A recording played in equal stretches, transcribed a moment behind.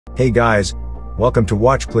Hey guys, welcome to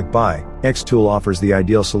WatchClickBuy. xTool offers the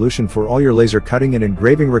ideal solution for all your laser cutting and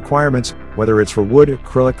engraving requirements, whether it's for wood,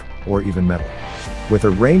 acrylic, or even metal. With a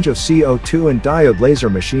range of CO2 and diode laser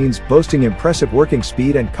machines boasting impressive working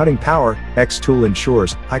speed and cutting power, xTool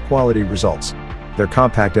ensures high-quality results. Their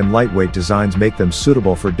compact and lightweight designs make them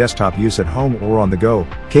suitable for desktop use at home or on the go,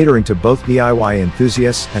 catering to both DIY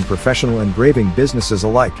enthusiasts and professional engraving businesses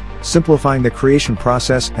alike, simplifying the creation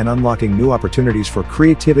process and unlocking new opportunities for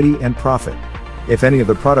creativity and profit. If any of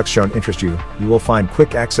the products shown interest you, you will find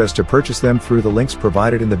quick access to purchase them through the links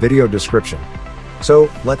provided in the video description.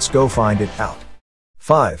 So, let's go find it out.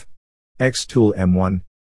 5. xTool M1.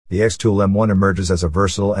 The xTool M1 emerges as a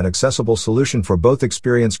versatile and accessible solution for both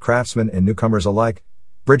experienced craftsmen and newcomers alike,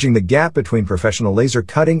 bridging the gap between professional laser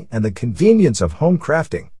cutting and the convenience of home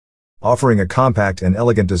crafting. Offering a compact and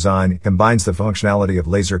elegant design, it combines the functionality of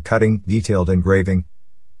laser cutting, detailed engraving,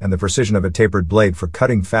 and the precision of a tapered blade for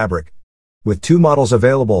cutting fabric. With two models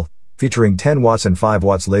available, featuring 10 watts and 5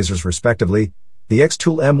 watts lasers respectively, the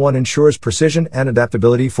xTool M1 ensures precision and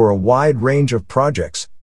adaptability for a wide range of projects.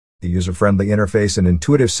 The user-friendly interface and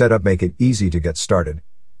intuitive setup make it easy to get started,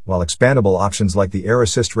 while expandable options like the Air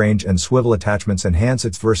Assist range and swivel attachments enhance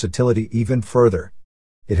its versatility even further.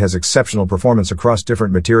 It has exceptional performance across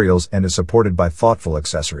different materials and is supported by thoughtful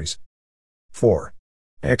accessories. 4.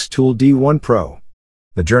 xTool D1 Pro.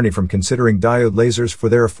 The journey from considering diode lasers for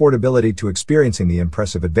their affordability to experiencing the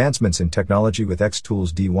impressive advancements in technology with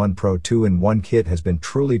xTool's D1 Pro 2-in-1 kit has been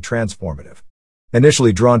truly transformative.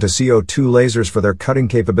 Initially drawn to CO2 lasers for their cutting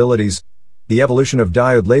capabilities, the evolution of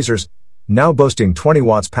diode lasers, now boasting 20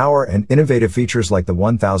 watts power and innovative features like the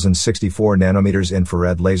 1064 nanometers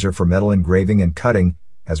infrared laser for metal engraving and cutting,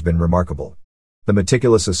 has been remarkable. The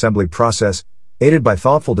meticulous assembly process, aided by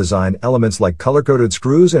thoughtful design elements like color-coded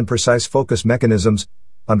screws and precise focus mechanisms,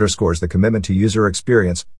 underscores the commitment to user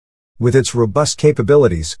experience. With its robust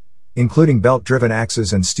capabilities, including belt-driven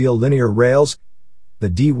axes and steel linear rails, the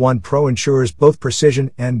D1 Pro ensures both precision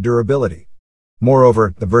and durability.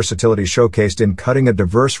 Moreover, the versatility showcased in cutting a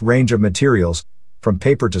diverse range of materials, from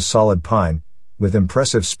paper to solid pine, with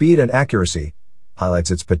impressive speed and accuracy, highlights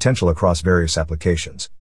its potential across various applications.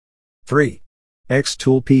 3.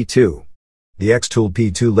 xTool P2. The xTool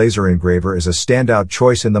P2 laser engraver is a standout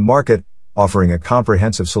choice in the market, offering a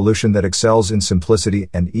comprehensive solution that excels in simplicity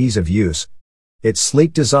and ease of use. Its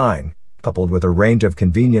sleek design, coupled with a range of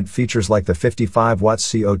convenient features like the 55-watt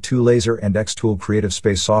CO2 laser and xTool Creative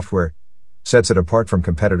Space software, sets it apart from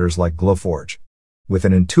competitors like Glowforge. With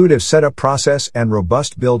an intuitive setup process and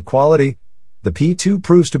robust build quality, the P2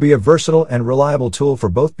 proves to be a versatile and reliable tool for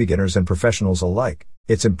both beginners and professionals alike.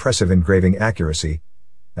 Its impressive engraving accuracy,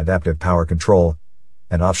 adaptive power control,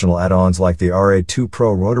 and optional add-ons like the RA2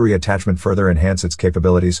 Pro rotary attachment further enhance its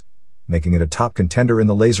capabilities, making it a top contender in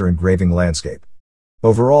the laser engraving landscape.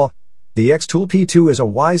 Overall, the xTool P2 is a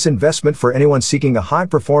wise investment for anyone seeking a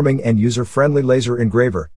high-performing and user-friendly laser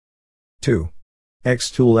engraver. 2.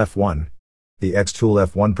 xTool F1. The xTool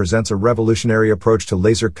F1 presents a revolutionary approach to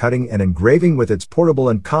laser cutting and engraving with its portable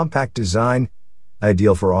and compact design,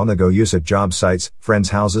 ideal for on-the-go use at job sites, friends'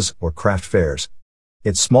 houses, or craft fairs.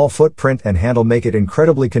 Its small footprint and handle make it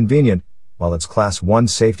incredibly convenient, while its Class 1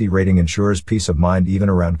 safety rating ensures peace of mind even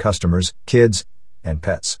around customers, kids, and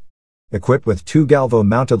pets. Equipped with 2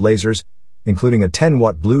 galvo-mounted lasers, including a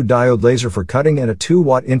 10-watt blue diode laser for cutting and a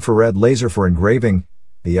 2-watt infrared laser for engraving,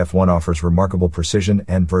 the F1 offers remarkable precision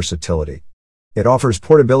and versatility. It offers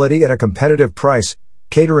portability at a competitive price,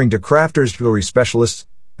 catering to crafters, jewelry specialists,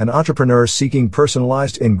 and entrepreneurs seeking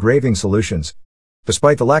personalized engraving solutions.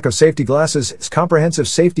 Despite the lack of safety glasses, its comprehensive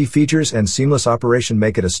safety features and seamless operation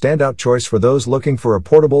make it a standout choice for those looking for a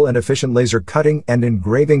portable and efficient laser cutting and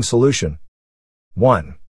engraving solution.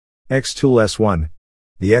 1. xTool S1.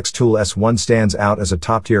 The xTool S1 stands out as a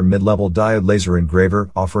top-tier mid-level diode laser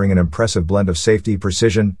engraver, offering an impressive blend of safety,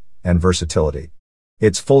 precision, and versatility.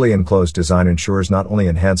 Its fully enclosed design ensures not only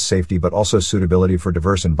enhanced safety but also suitability for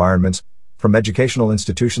diverse environments, from educational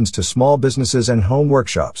institutions to small businesses and home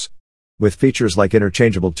workshops. With features like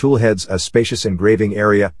interchangeable tool heads, a spacious engraving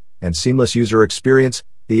area, and seamless user experience,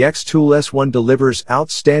 the xTool S1 delivers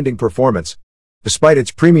outstanding performance. Despite its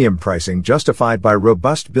premium pricing justified by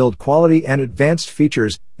robust build quality and advanced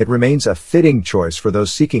features, it remains a fitting choice for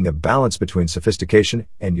those seeking a balance between sophistication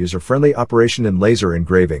and user-friendly operation in laser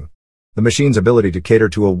engraving. The machine's ability to cater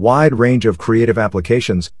to a wide range of creative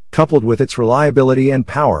applications, coupled with its reliability and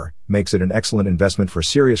power, makes it an excellent investment for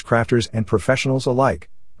serious crafters and professionals alike,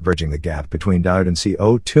 bridging the gap between diode and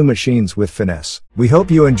CO2 machines with finesse. We hope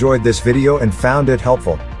you enjoyed this video and found it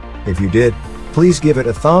helpful. If you did, please give it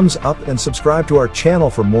a thumbs up and subscribe to our channel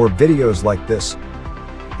for more videos like this.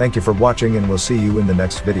 Thank you for watching and we'll see you in the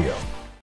next video.